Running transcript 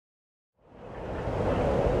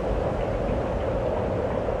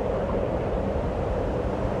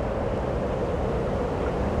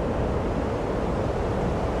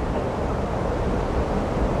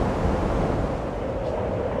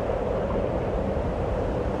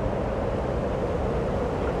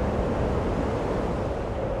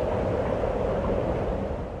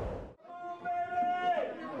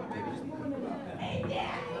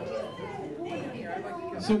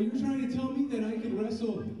So you're trying to tell me that I can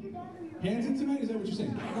wrestle Hanson tonight? Is that what you're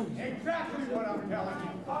saying? Exactly what I'm telling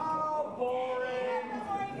you. Oh, boring.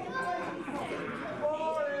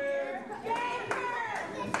 Boring.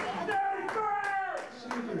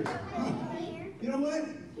 You know what?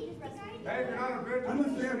 Hey, you're not a bitch. I'm a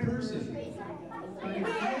fair person. You know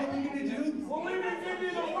what we're gonna do? Well, we didn't give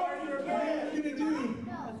you the word you're You know what we're gonna do?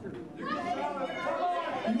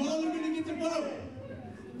 You all are gonna get to vote.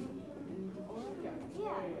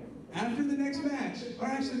 After the next match, or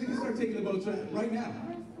actually we can start taking the votes right now.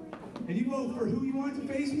 And you vote for who you want to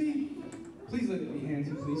face me. Please let it be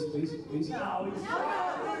Hanson, please, please, please. No, he's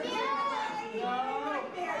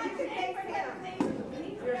Right there. You can take him.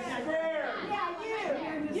 You're scared.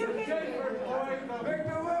 Yeah, you can. Shafer, boy. Make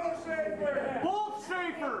the little Shafer. Both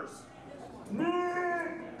Shafers.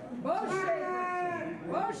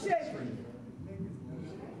 Both Shafer.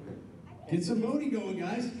 Get some voting going,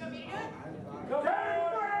 guys.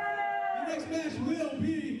 The next match will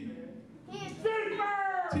be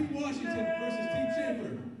Team Washington versus Team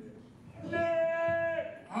Shafer.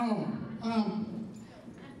 Oh,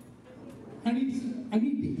 I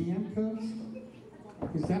need the handcuffs,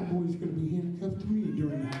 because that boy's going to be handcuffed to me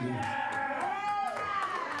during that match.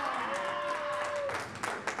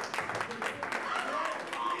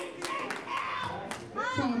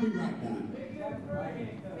 So I'll be right back.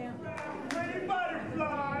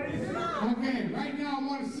 Okay, right now I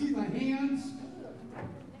want to see the hands.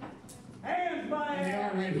 Hands, my They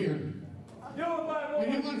are right here. Do it, my boy.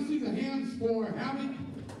 And I want to see the hands for Havoc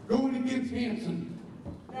going against Hanson.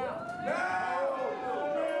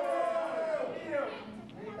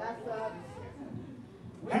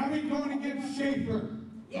 Havoc going against Shafer.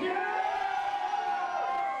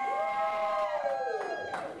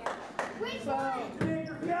 Which one?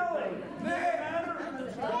 Kelly.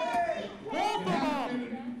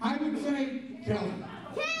 I would say Kelly.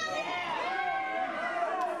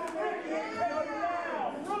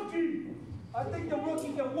 Rookie. I think the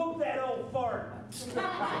rookie can whoop that old fart.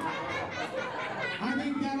 I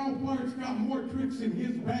think that old fart's got more tricks in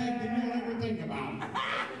his bag than you'll ever think about.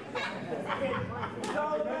 It's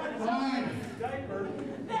all about his Fine. diaper.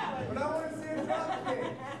 But I want to see a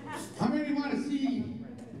dropkick. How many want to see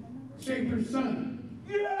Shafer's son?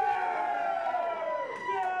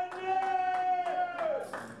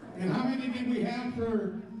 And how many did we have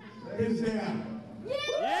for his dad?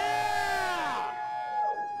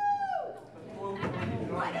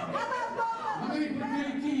 How many for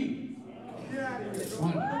JT?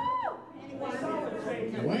 One.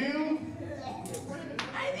 Well,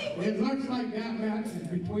 it looks like that match is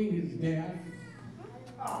between his dad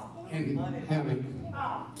and Havoc.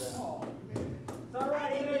 It's all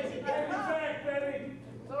right, Nick. Get it back, baby.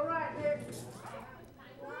 It's all right, Nick.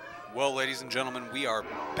 Well, ladies and gentlemen, we are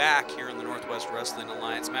back here in the Northwest Wrestling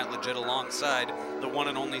Alliance. Matt Legit alongside the one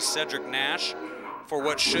and only Cedric Nash for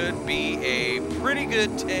what should be a pretty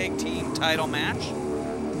good tag team title match.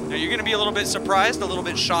 Now, you're going to be a little bit surprised, a little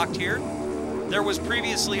bit shocked here. There was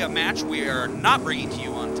previously a match we are not bringing to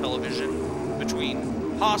you on television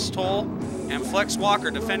between Hoss Tull and Flex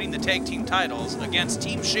Walker defending the tag team titles against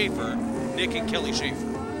Team Shafer, Nick and Kelly Shafer.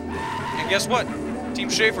 And guess what? Team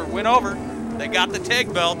Shafer went over. They got the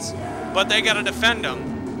tag belts, but they got to defend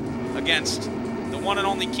them against the one and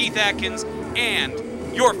only Keith Atkins and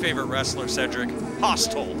your favorite wrestler, Cedric, Hoss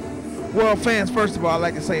Tull. Well, fans, first of all, I'd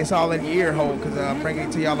like to say it's all in your ear hole because I'm bringing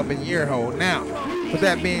it to y'all up in your ear hole. Now, with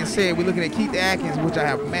that being said, we're looking at Keith Atkins, which I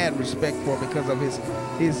have mad respect for because of his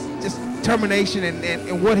just determination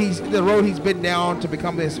and what the road he's been down to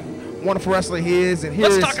become this wonderful wrestler he is. And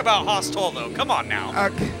Let's talk about Hoss Tull, though. Come on now.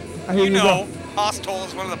 You know, Hoss Tull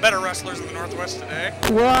is one of the better wrestlers in the Northwest today.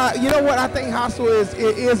 Well, you know what? I think Hoss Tull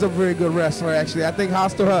is a very good wrestler, actually. I think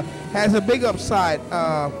Hoss Tull has a big upside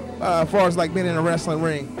as far as like being in a wrestling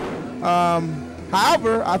ring.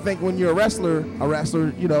 However, I think when you're a wrestler,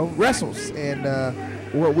 you know, wrestles. And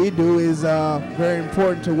what we do is very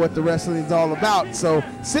important to what the wrestling is all about. So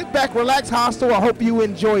sit back, relax, Hoss Tull. I hope you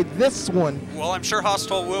enjoyed this one. Well, I'm sure Hoss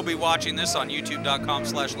Tull will be watching this on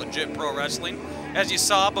youtube.com/legitprowrestling. As you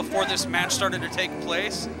saw before this match started to take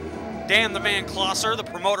place, Dan the Man Klosser, the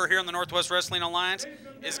promoter here in the Northwest Wrestling Alliance,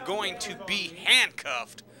 is going to be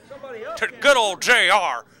handcuffed to good old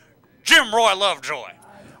JR, Jim Roy Lovejoy.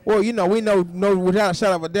 Well, you know, we know without a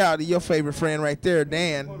shadow of a doubt that your favorite friend right there,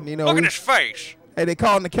 Dan. You know, look at his face. Hey, they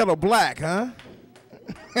call him the Kettle Black, huh?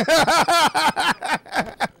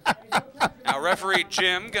 Now, referee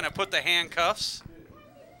Jim going to put the handcuffs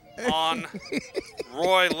on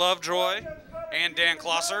Roy Lovejoy and Dan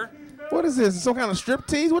Klosser. What is this? Some kind of strip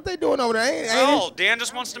tease? What they doing over there? Oh, Dan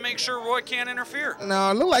just wants to make sure Roy can't interfere.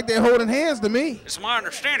 No, it look like they're holding hands to me. It's my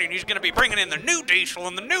understanding he's going to be bringing in the new Diesel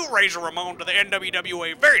and the new Razor Ramon to the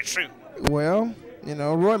NWWA very soon. Well, you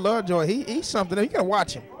know, Roy Lovejoy, he's something. You got to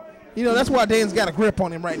watch him. You know, that's why Dan's got a grip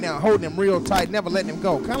on him right now, holding him real tight, never letting him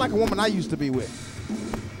go. Kind of like a woman I used to be with.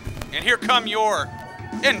 And here come your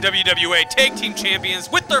NWWA Tag Team Champions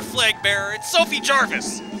with their flag bearer. It's Sophie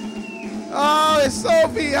Jarvis. Oh, it's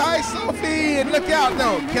Sophie. Hi, Sophie. And look out,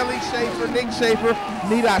 though. Kelly Shafer, Nick Shafer.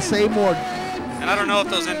 Need I say more? And I don't know if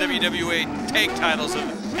those NWWA tag titles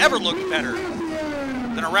have ever looked better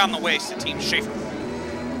than around the waist of Team Shafer.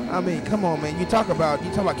 I mean, come on, man. You talk about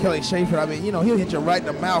Kelly Shafer. I mean, you know, he'll hit you right in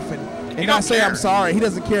the mouth and not say I'm sorry. He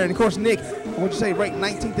doesn't care. And of course, Nick, what'd you say, ranked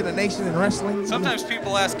 19th in the nation in wrestling? Sometimes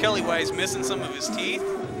people ask Kelly why he's missing some of his teeth,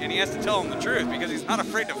 and he has to tell them the truth because he's not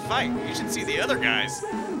afraid to fight. You should see the other guys.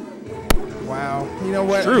 Wow. You know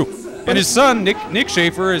what? True. And his son, Nick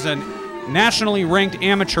Shafer, is a nationally ranked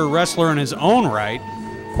amateur wrestler in his own right.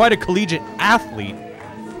 Quite a collegiate athlete.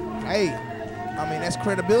 Hey, I mean, that's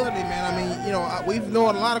credibility, man. I mean, you know, we've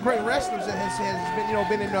known a lot of great wrestlers that has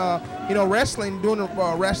been in wrestling, doing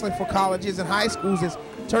wrestling for colleges and high schools. Has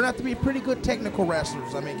turned out to be pretty good technical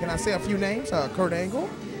wrestlers. I mean, can I say a few names? Kurt Angle.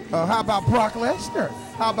 How about Brock Lesnar?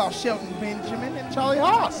 How about Shelton Benjamin and Charlie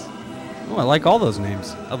Haas? Oh, I like all those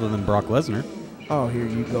names, other than Brock Lesnar. Oh, here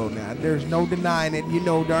you go now. There's no denying it. You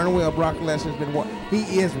know darn well Brock Lesnar's been one.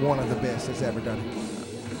 He is one of the best that's ever done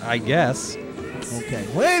it. I guess. Okay.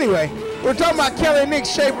 Well, anyway, we're talking about Kelly and Nick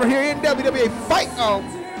Shafer here in NWWA Fight. Oh,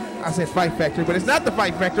 I said Fight Factory, but it's not the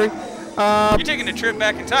Fight Factory. You're taking a trip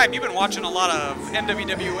back in time. You've been watching a lot of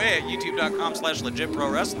NWWA at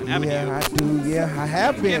youtube.com/legitprowrestling, haven't you? Yeah, I do. Yeah, I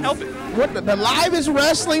have been. Can't help it. What the livest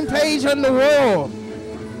wrestling page in the world.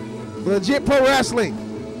 Legit Pro Wrestling.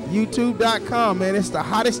 YouTube.com, man. It's the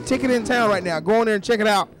hottest ticket in town right now. Go on there and check it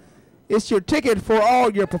out. It's your ticket for all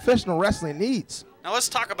your professional wrestling needs. Now let's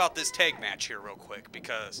talk about this tag match here real quick,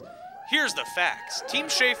 because here's the facts. Team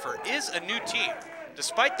Shafer is a new team.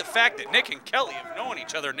 Despite the fact that Nick and Kelly have known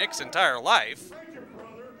each other Nick's entire life,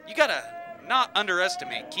 you gotta not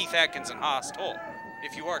underestimate Keith Atkins and Hoss Tull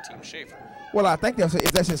if you are Team Shafer. Well, I think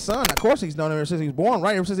that's his son. Of course he's known him ever since he was born,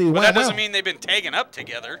 right? Ever since he was But that doesn't mean they've been tagging up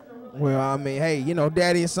together. Well, I mean, hey, you know,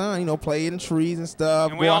 daddy and son, you know, play in trees and stuff.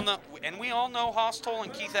 And we all know Hoss Tull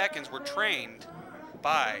and Keith Atkins were trained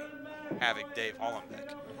by Havoc Dave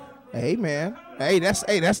Hollenbeck. Hey, man. Hey,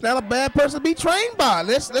 that's not a bad person to be trained by.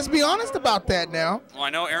 Let's be honest about that now. Well, I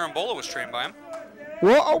know Aaron Bola was trained by him.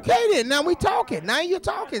 Well, okay then. Now we talking. Now you're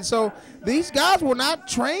talking. So these guys were not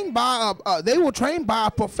trained by they were trained by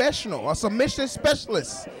a professional, a submission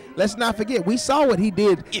specialist. Let's not forget. We saw what he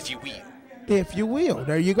did. If you will. If you will.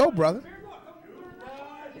 There you go, brother.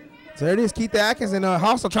 So there it is. Keith Atkins and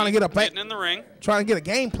Hoss trying to getting in the ring, trying to get a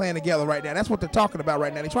game plan together right now. That's what they're talking about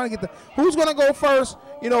right now. They're trying to get who's going to go first.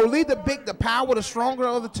 You know, lead the power, the stronger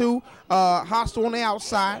of the two. Hoss on the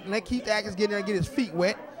outside. Let Keith Atkins get in there and get his feet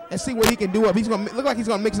wet and see what he can do. He's going to look like he's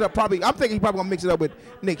going to mix it up. I'm thinking he's probably going to mix it up with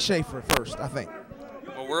Nick Shafer first. I think.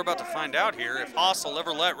 Well, we're about to find out here if Hoss will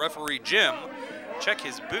ever let referee Jim check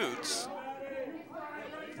his boots.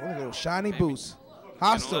 Look at those shiny boots.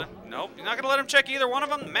 Hostile. Nope, you're not going to let him check either one of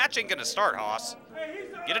them. The match ain't going to start, Hoss.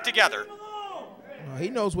 Get it together. He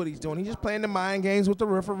knows what he's doing. He's just playing the mind games with the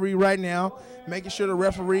referee right now, making sure the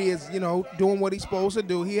referee is, you know, doing what he's supposed to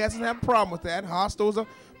do. He hasn't had a problem with that. Hostel's a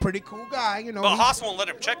pretty cool guy, you know. But Hoss won't let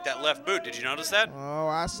him check that left boot. Did you notice that? Oh,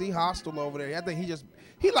 I see Hostel over there. I think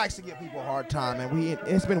he likes to give people a hard time, and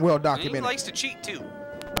it's been well documented. He likes to cheat, too.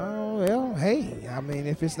 Oh, well, hey, I mean,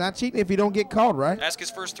 if it's not cheating, if you don't get caught, right? Ask his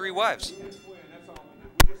first 3 wives.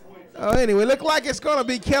 Oh, anyway, look like it's going to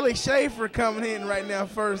be Kelly Shafer coming in right now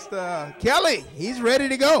first. Kelly, he's ready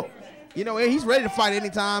to go. You know, he's ready to fight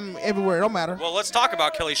anytime, everywhere. It don't matter. Well, let's talk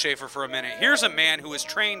about Kelly Shafer for a minute. Here's a man who was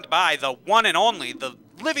trained by the one and only, the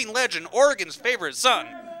living legend, Oregon's favorite son,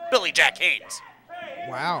 Billy Jack Haynes.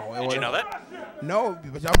 Wow. Did you know that? No,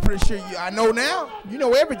 but I'm pretty sure I know now. You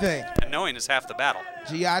know everything. And knowing is half the battle.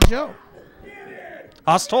 G.I. Joe.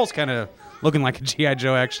 Hoss Tull's kind of looking like a G.I.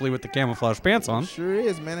 Joe, actually, with the camouflage pants on. Sure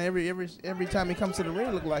is, man. Every time he comes to the ring,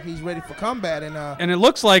 it looks like he's ready for combat. And it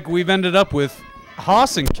looks like we've ended up with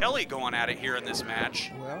Hoss and Kelly going at it here in this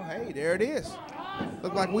match. Well, hey, there it is.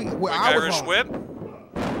 Look like Irish whip.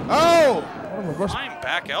 Oh! Flying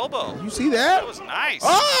back elbow. You see that? That was nice.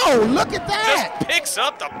 Oh, look at that! Just picks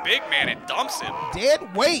up the big man and dumps him.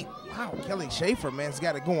 Dead weight. Wow, Kelly Shafer, man's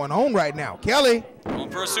got it going on right now. Kelly. Going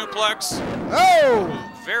for a suplex.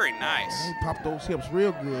 Oh! Very nice. He popped those hips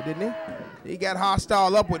real good, didn't he? He got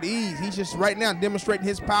Hostile up with ease. He's just right now demonstrating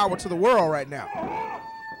his power to the world right now.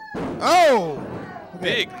 Oh!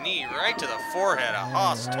 Big knee right to the forehead of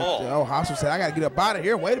Hoss Tull. Oh, Hoss said, I got to get up out of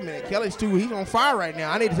here. Wait a minute. Kelly's he's on fire right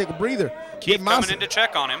now. I need to take a breather. Keith coming in to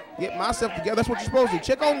check on him. Get myself together. That's what you're supposed to do.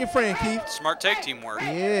 Check on your friend, Keith. Smart tag team work.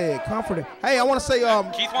 Yeah, comforting. Hey, I want to say.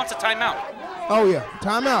 Keith wants a timeout. Oh, yeah.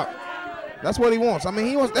 Timeout. That's what he wants. I mean,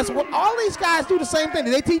 he wants. That's what all these guys do the same thing.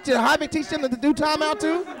 Did they teach you? Harvick teach them to do timeout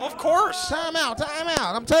too? Of course. Timeout.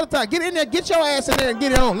 I'm telling you, get in there, get your ass in there and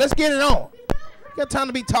get it on. Let's get it on. You got time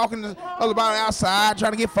to be talking to other about outside,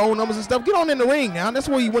 trying to get phone numbers and stuff. Get on in the ring now. That's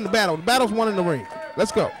where you win the battle. The battle's won in the ring.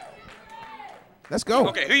 Let's go. Let's go.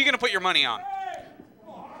 Okay, who are you going to put your money on?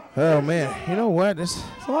 Oh, man. You know what? There's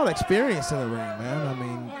a lot of experience in the ring, man. I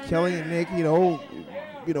mean, Kelly and Nick,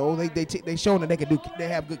 they shown that they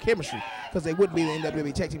have good chemistry because they wouldn't be the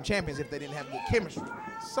NWWA Tag Team Champions if they didn't have good chemistry.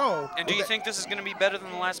 So. And do you think this is going to be better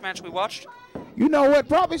than the last match we watched? You know what?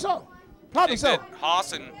 Probably so. Probably so. That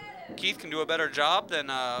Hoss and Keith can do a better job than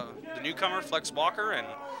the newcomer Flex Walker and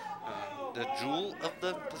the jewel of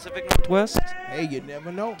the Pacific Northwest. Hey, you never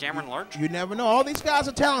know. Cameron Larch. You never know. All these guys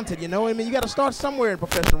are talented. You know, I mean, you got to start somewhere in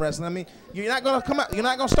professional wrestling. I mean, you're not gonna come out. You're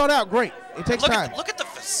not gonna start out great. It takes time. Look at the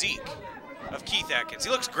physique of Keith Atkins. He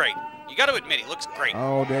looks great. You got to admit, he looks great.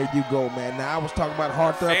 Oh, there you go, man. Now I was talking about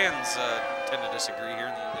Heartthrob. Fans tend to disagree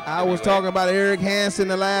here. I was talking about Eric Hansen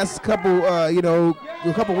the last couple,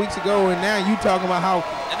 a couple weeks ago, and now you talking about how.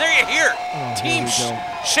 And there you hear Team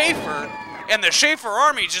Shafer and the Shafer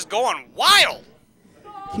Army just going wild.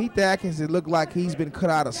 Keith Atkins, it looked like he's been cut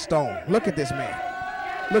out of stone. Look at this man.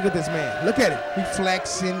 Look at this man. Look at him. He's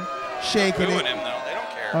flexing, shaking Booing it. him, though. They don't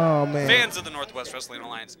care. Oh, man. Fans of the Northwest Wrestling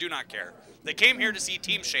Alliance do not care. They came here to see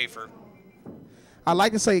Team Shafer. I'd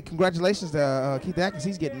like to say congratulations to Keith Atkins.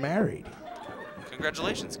 He's getting married.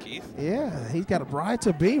 Congratulations, Keith. Yeah, he's got a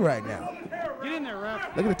bride-to-be right now. Get in there,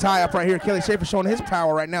 ref. Look at the tie-up right here. Kelly Shafer showing his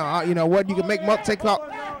power right now. You know what? You can make take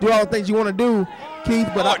out, do all the things you want to do, Keith.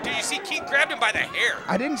 But did you see Keith grabbed him by the hair?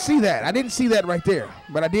 I didn't see that. I didn't see that right there.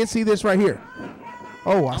 But I did see this right here.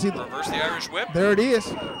 Oh, I see. Reverse the Irish whip. There it is.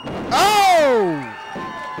 Oh!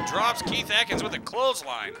 Drops Keith Atkins with a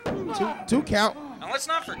clothesline. Two count. And let's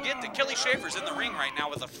not forget that Kelly Shafer's in the ring right now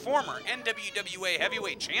with a former NWWA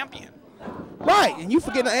heavyweight champion. Right, and you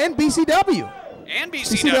forget, and BCW. And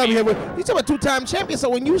BCW. You're talking about two-time champion, so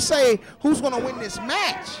when you say who's going to win this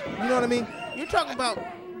match, you know what I mean? You're talking about,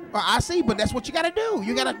 I see, but that's what you got to do.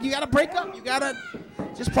 You gotta break up. You got to,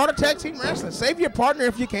 just part of tag team wrestling. Save your partner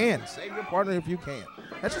if you can. Save your partner if you can.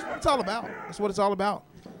 That's just what it's all about. That's what it's all about.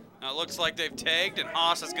 Now it looks like they've tagged, and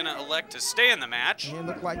Hoss is going to elect to stay in the match. Yeah,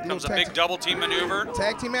 look like comes a big double team maneuver.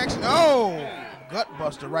 Tag team action. Oh, gut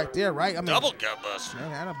buster right there, right? I mean, double gut buster.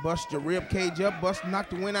 Man, that'll bust your rib cage up,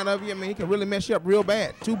 knock the wind out of you. I mean, he can really mess you up real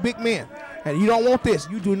bad. Two big men, and you don't want this.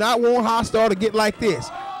 You do not want Hoss Tull to get like this.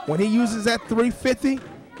 When he uses that 350,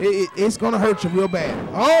 it's going to hurt you real bad.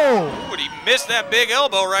 Oh! But he missed that big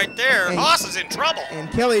elbow right there. And Hoss is in trouble. And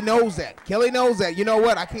Kelly knows that. Kelly knows that. You know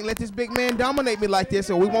what? I can't let this big man dominate me like this,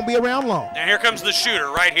 or we won't be around long. Now here comes the shooter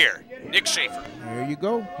right here, Nick Shafer. There you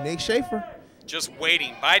go, Nick Shafer. Just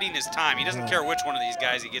waiting, biding his time. He doesn't care which one of these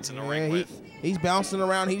guys he gets in the ring with. He's bouncing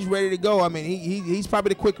around. He's ready to go. I mean, he's probably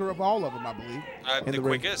the quicker of all of them, I believe. The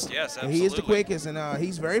quickest, yes, absolutely. He is the quickest, and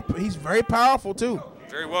he's very powerful too.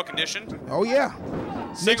 Very well conditioned. Oh yeah.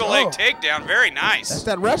 Single leg takedown, very nice. That's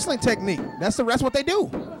that wrestling technique. That's what they do.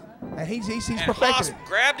 And he's perfected Hoss it.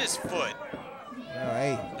 grabbed his foot.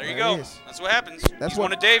 Hey, there you go. That's what happens. He's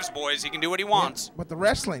one of Dave's boys. He can do what he wants. Yeah, but the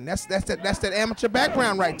wrestling, that's that amateur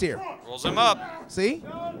background right there. Rolls him up. See?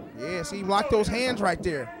 Yeah, see, lock those hands right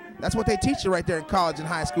there. That's what they teach you right there in college and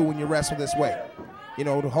high school when you wrestle this way. You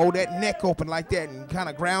know, to hold that neck open like that and kind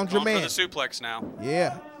of ground your man. For the suplex now.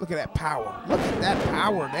 Yeah, look at that power. Look at that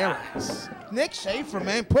power there. Nick Shafer,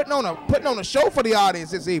 man, putting on a show for the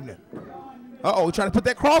audience this evening. Uh-oh, trying to put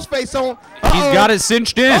that crossface on. He's got it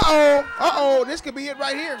cinched in. Uh-oh, this could be it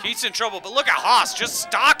right here. Keith's in trouble, but look at Hoss just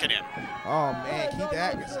stalking him. Oh, man, Keith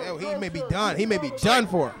Atkins, he may be done. He may be done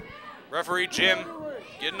for him. Referee Jim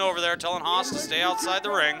getting over there, telling Hoss to stay outside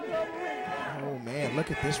the ring. Oh, man,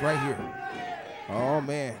 look at this right here. Oh,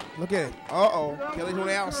 man. Look at it. Uh-oh. Kelly's on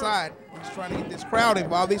the outside. He's trying to get this crowd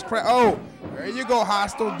involved. Oh, there you go,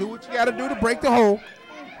 Hoss Tull. Do what you got to do to break the hole.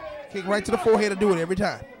 Kick right to the forehead and do it every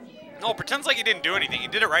time. No, pretends like he didn't do anything. He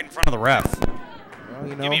did it right in front of the ref. Well,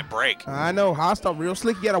 you know, give me a break. I know. Hoss Tull real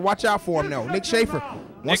slick. You got to watch out for him, though. Nick Shafer.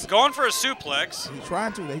 Nick going for a suplex. He's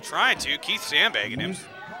trying to. Trying to. Keith sandbagging him.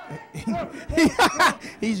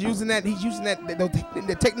 He's using that.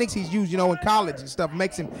 The techniques he's used, you know, in college and stuff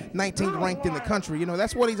makes him 19th ranked in the country. You know,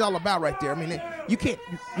 that's what he's all about right there. I mean, you can't.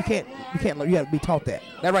 You got to be taught that.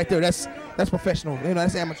 That right there. That's professional. You know,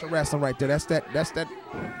 that's amateur wrestling right there. That's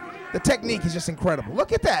The technique is just incredible.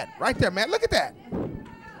 Look at that right there, man. Look at that.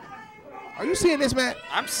 Are you seeing this, man?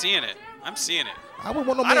 I'm seeing it. I'm seeing it. I wouldn't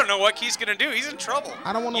want no man. I don't know what Keith's gonna do. He's in trouble.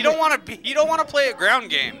 I don't want no You don't man. want to be. You don't want to play a ground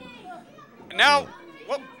game. And now,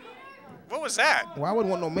 what was that? Well, I wouldn't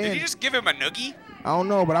want no man. Did he just give him a noogie? I don't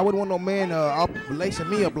know, but I wouldn't want no man up lacing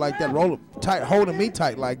me up like that, rolling tight, holding me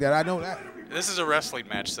tight like that. I know that. This is a wrestling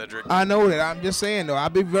match, Cedric. I know that. I'm just saying, though.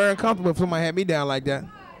 I'd be very uncomfortable if somebody had me down like that.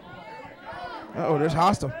 Uh-oh, there's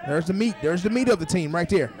Hostile. There's the meat. There's the meat of the team right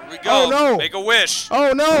there. Here we go. Oh, no. Make a wish.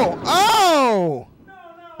 Oh, no. Oh.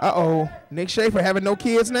 Uh-oh. Nick Shafer having no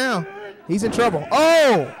kids now. He's in trouble.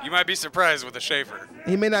 Oh. You might be surprised with the Shafer.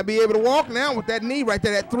 He may not be able to walk now with that knee right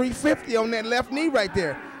there, that 350 on that left knee right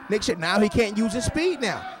there. Nick Shafer, now he can't use his speed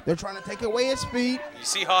now. They're trying to take away his speed. You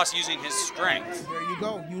see Hoss using his strength There you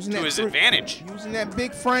go. Using to that his advantage. Using that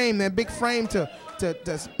big frame to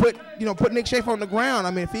put Nick Shafer on the ground.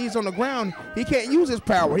 I mean, if he's on the ground, he can't use his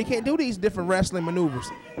power. He can't do these different wrestling maneuvers.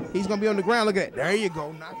 He's gonna be on the ground. Look at that. There you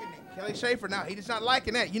go. Knocking it. Kelly Shafer now. He's not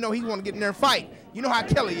liking that. You know he want to get in there and fight. You know how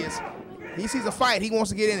Kelly is. He sees a fight. He wants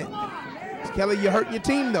to get in it. Kelly, you're hurting your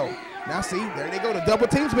team though. Now see, there they go. The double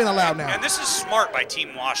team's been allowed now. And this is smart by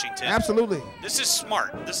Team Washington. Absolutely. This is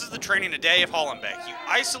smart. This is the training of Dave Hollenbeck. You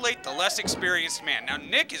isolate the less experienced man. Now,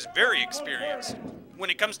 Nick is very experienced when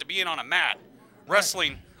it comes to being on a mat,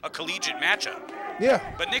 wrestling a collegiate matchup. Yeah.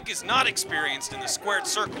 But Nick is not experienced in the squared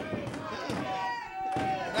circle.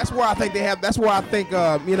 That's where I think they have. That's where I think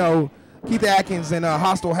Keith Atkins and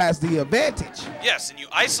Hoss Tull has the advantage. Yes, and you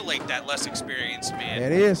isolate that less experienced man.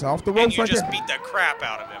 It is off the ropes And you right just there. beat the crap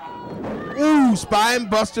out of him. Ooh, spine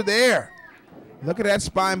buster there. Look at that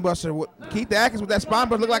spine buster. Keith Atkins with that spine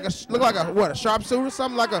buster look like a sharpshooter,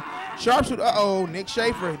 something like a sharpshooter. Uh-oh, Nick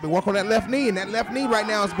Shafer been working on that left knee, and that left knee right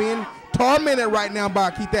now is being tormented right now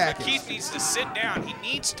by Keith Atkins. Keith needs to sit down. He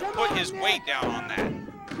needs to put his weight down on that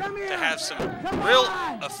to have some real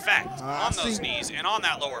effect on those knees and on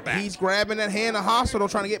that lower back. He's grabbing that hand of Hoss Tull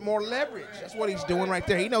trying to get more leverage. That's what he's doing right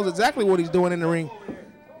there. He knows exactly what he's doing in the ring.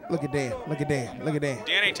 Look at Dan. Look at Dan. Look at Dan.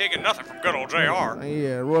 Dan ain't taking nothing from good old JR.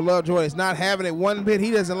 Yeah, Roy Lovejoy is not having it one bit.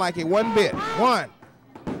 He doesn't like it one bit. 1,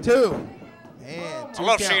 2, and 2 I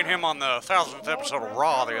love count. seeing him on the 1000th episode of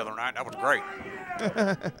Raw the other night. That was great.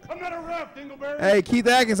 I'm not a ref, Dingleberry. Hey, Keith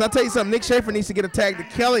Atkins, I'll tell you something. Nick Shafer needs to get a tag to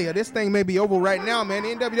Kelly. This thing may be over right now, man.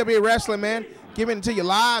 NWWA Wrestling, man. Giving it to you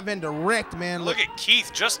live and direct, man. Look at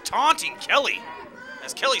Keith just taunting Kelly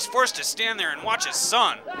as Kelly's forced to stand there and watch his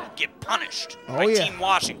son get punished by Team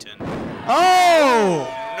Washington. Oh!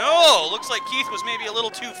 No, looks like Keith was maybe a little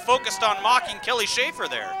too focused on mocking Kelly Shafer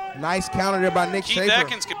there. Nice counter there by Nick Shafer. Keith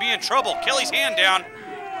Atkins could be in trouble. Kelly's hand down,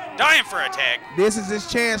 dying for a tag. This is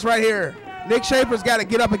his chance right here. Nick Shafer's got to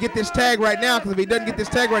get up and get this tag right now, because if he doesn't get this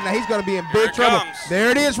tag right now, he's going to be in big trouble. Comes. There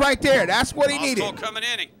it is right there. That's what he needed. Hoss Tull coming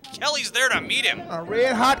in, and Kelly's there to meet him. A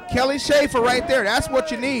red-hot Kelly Shafer right there. That's what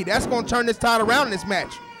you need. That's going to turn this tide around in this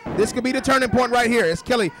match. This could be the turning point right here. It's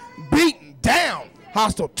Kelly beating down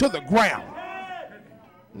Hoss Tull to the ground.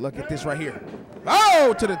 Look at this right here.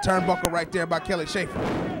 Oh, to the turnbuckle right there by Kelly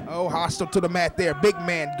Shafer. Oh, Hoss Tull to the mat there. Big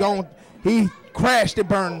man going. He crashed and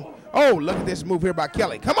burned. Oh, look at this move here by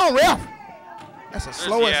Kelly. Come on, ref. That's the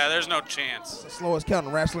slowest. Yeah, there's no chance. That's the slowest count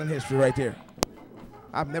in wrestling history right there.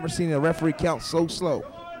 I've never seen a referee count so slow.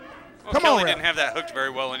 Well, Come Kelly on, ref. didn't have that hooked very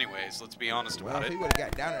well anyways. Let's be honest Well, about if he it. would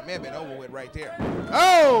have got down there, it may have been over with right there.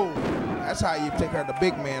 Oh! That's how you take care of the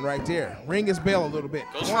big man right there. Ring his bell a little bit.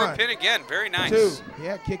 Goes for a pin again. Very nice. 2.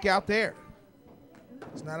 Yeah, kick out there.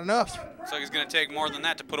 It's not enough. Looks like he's going to take more than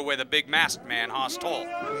that to put away the big masked man, Hoss Tull.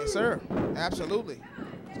 Yes, sir. Absolutely.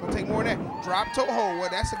 It's going to take more than that. Drop toe hold. Well,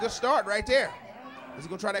 that's a good start right there. Is he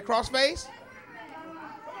going to try that crossface?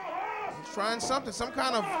 He's trying something. Some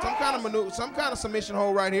kind of maneuver, some kind of submission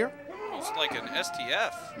hold right here. Looks like an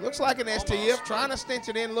STF. Looks like an STF. Trying to stench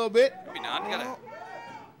it in a little bit. Maybe not. You gotta...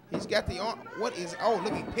 He's got the arm. What is? Oh,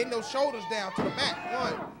 look, he pinned those shoulders down to the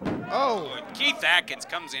mat. 1. Oh. Keith Atkins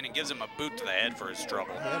comes in and gives him a boot to the head for his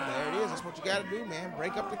trouble. Yeah, there it is. That's what you got to do, man.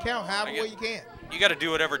 Break up the count however way you can. You got to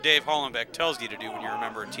do whatever Dave Hollenbeck tells you to do when you're a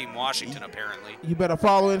member of Team Washington, apparently. You better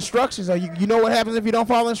follow instructions. Or you know what happens if you don't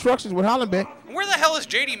follow instructions with Hollenbeck. And where the hell is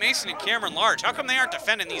J.D. Mason and Cameron Large? How come they aren't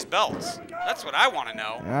defending these belts? That's what I want to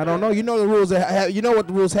know. I don't know. You know the rules. You know what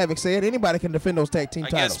the rules have said. Anybody can defend those tag team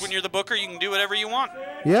titles. I guess when you're the booker, you can do whatever you want.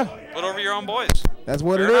 Yeah. Put over your own boys. That's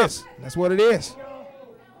what Fair it enough. is. That's what it is.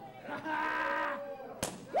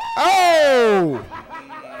 Oh!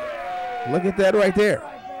 Look at that right there.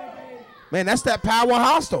 Man, that's that power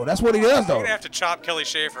hostile. That's what he does, though. You're going to have to chop Kelly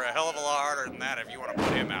Shafer a hell of a lot harder than that if you want to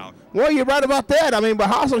put him out. Well, you're right about that. I mean, but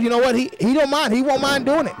hostile, you know what? He don't mind. He won't mind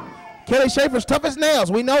doing it. Kelly Shafer's tough as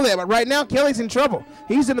nails. We know that, but right now Kelly's in trouble.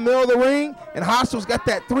 He's in the middle of the ring, and Hoss Tull's got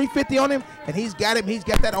that 350 on him, and he's got him. He's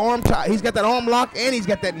got that arm tie. He's got that arm lock, and he's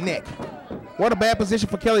got that neck. What a bad position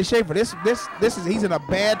for Kelly Shafer. He's in a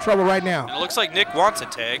bad trouble right now. And it looks like Nick wants a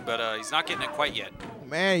tag, but he's not getting it quite yet.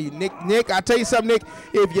 Man, Nick, I tell you something, Nick.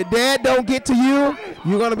 If your dad don't get to you,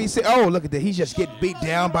 you're gonna be sick. Oh, look at that. He's just getting beat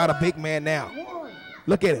down by the big man now.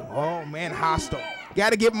 Look at him. Oh man, Hoss Tull. Got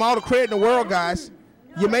to give him all the credit in the world, guys.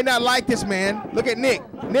 You may not like this man. Look at Nick.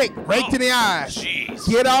 Nick, right to the eyes. Geez,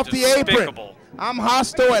 get off the apron. despicable. I'm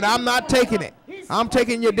Hoss Tull, and I'm not taking it. I'm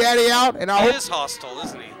taking your daddy out, and I hope. He is hostile,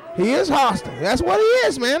 isn't he? He is hostile. That's what he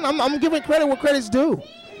is, man. I'm giving credit where credit's due.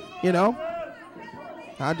 You know.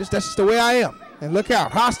 That's just the way I am. And look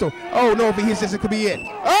out, Hoss Tull. Oh no, if he hits this, it could be it.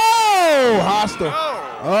 Oh, Hoss Tull.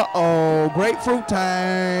 Uh-oh, grapefruit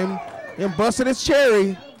time. Him busting his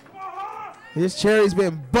cherry. His cherry's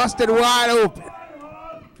been busted wide open.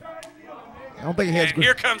 I don't think he has. And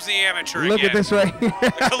here comes the amateur Look again. at this right here.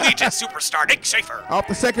 The collegiate superstar, Nick Shafer. Off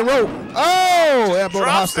the second rope. Oh, elbow to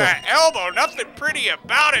Hoss Drops Tull. that elbow. Nothing pretty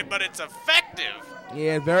about it, but it's effective.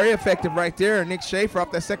 Yeah, very effective right there. Nick Shafer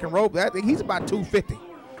off that second rope. He's about 250.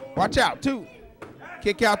 Watch out, too.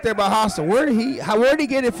 Kick out there by Hoss Tull. Where did he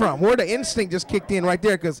get it from? Where the instinct just kicked in right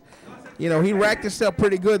there, because he racked himself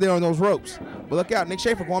pretty good there on those ropes. But look out, Nick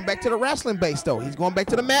Shafer going back to the wrestling base, though. He's going back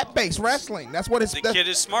to the mat base wrestling. That's what The kid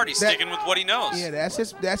is smart. He's sticking with what he knows. Yeah, that's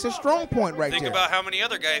his strong point right there. Think about how many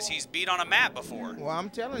other guys he's beat on a mat before. Well, I'm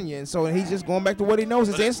telling you, and so he's just going back to what he knows,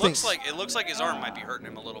 his instincts. It looks like his arm might be hurting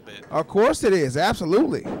him a little bit. Of course it is,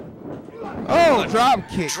 absolutely. Oh, drop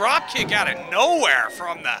kick. Drop kick out of nowhere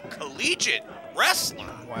from the collegiate wrestler.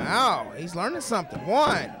 Wow, he's learning something.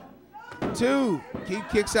 1, 2. Keith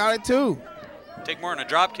kicks out at 2. Take more than a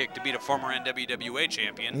drop kick to beat a former NWWA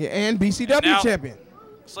champion. Yeah, and BCW champion.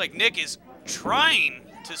 It's like Nick is trying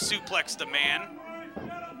to suplex the man,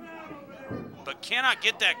 but cannot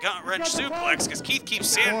get that gut-wrench suplex because Keith keeps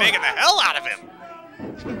sandbagging the hell out of him.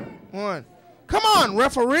 1. Come on,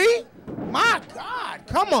 referee. My God,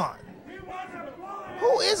 come on.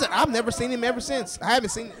 Who is it? I've never seen him ever since. I haven't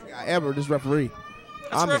seen this guy ever, this referee.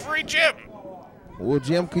 That's referee Jim. Well,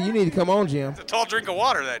 Jim, you need to come on, Jim. It's a tall drink of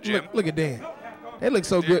water, that Jim. Look at Dan. They look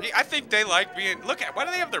so good. I think they like being. Look at why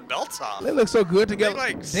do they have their belts off? They look so good together.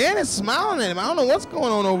 Dan is smiling at him. I don't know what's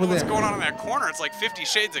going on over there. What's going on in that corner? It's like 50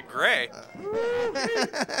 Shades of Grey.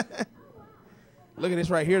 Look at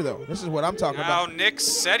this right here, though. This is what I'm talking about. Now Nick's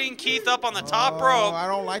setting Keith up on the top rope. I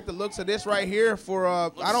don't like the looks of this right here.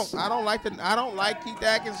 I don't like Keith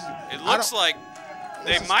Atkins. It looks like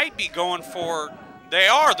they might be going for.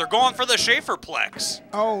 They're going for the Shaferplex.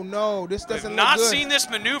 Oh no, this doesn't look good. I've not good. seen this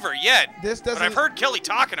maneuver yet. But I've heard Kelly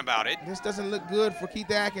talking about it. This doesn't look good for Keith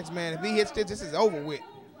Atkins, man. If he hits this is over with.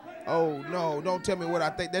 Oh no, don't tell me what I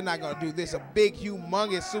think. They're not gonna do this. A big,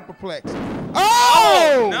 humongous superplex.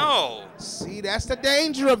 Oh no! See, that's the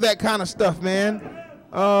danger of that kind of stuff, man.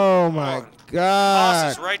 Oh my God.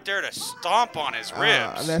 Hoss is right there to stomp on his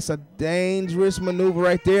ribs. That's a dangerous maneuver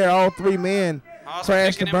right there. All 3 men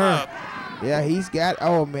crash to burn. Yeah, he's got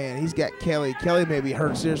Kelly. Kelly may be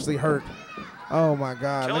hurt, seriously hurt. Oh, my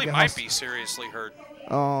God. Kelly might be seriously hurt.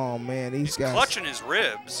 Oh, man, these guys. He's clutching his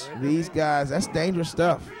ribs. These guys, that's dangerous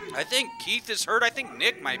stuff. I think Keith is hurt. I think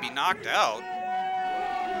Nick might be knocked out.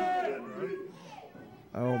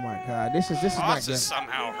 Oh, my God. This is Hoss not good. is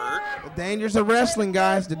somehow hurt. The dangers of wrestling,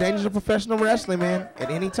 guys. The dangers of professional wrestling, man. At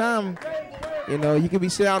any time, you can be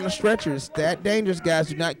sit out on the stretchers. That dangerous, guys.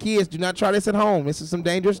 Do not try this at home. This is some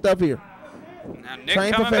dangerous stuff here. Now Nick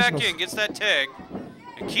coming back in, gets that tag.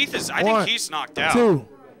 And Keith is, I think Keith's knocked out. 2,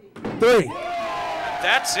 3.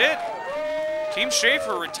 That's it. Team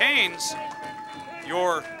Shafer retains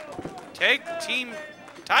your tag team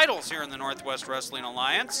titles here in the Northwest Wrestling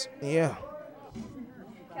Alliance. Yeah.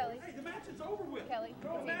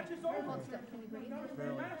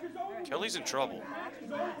 Kelly's in trouble.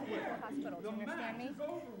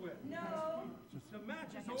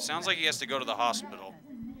 Sounds like he has to go to the hospital.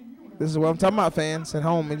 This is what I'm talking about, fans at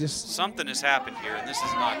home. Something has happened here, and this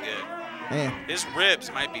is not good. Man. His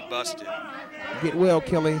ribs might be busted. Get well,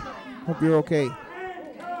 Kelly. Hope you're okay.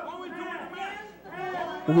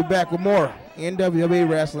 We'll be back with more NWWA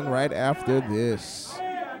Wrestling right after this.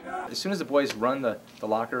 As soon as the boys run the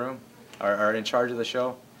locker room, are in charge of the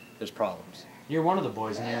show, there's problems. You're one of the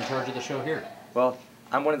boys, and you're in charge of the show here. Well,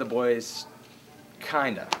 I'm one of the boys,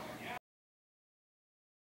 kinda.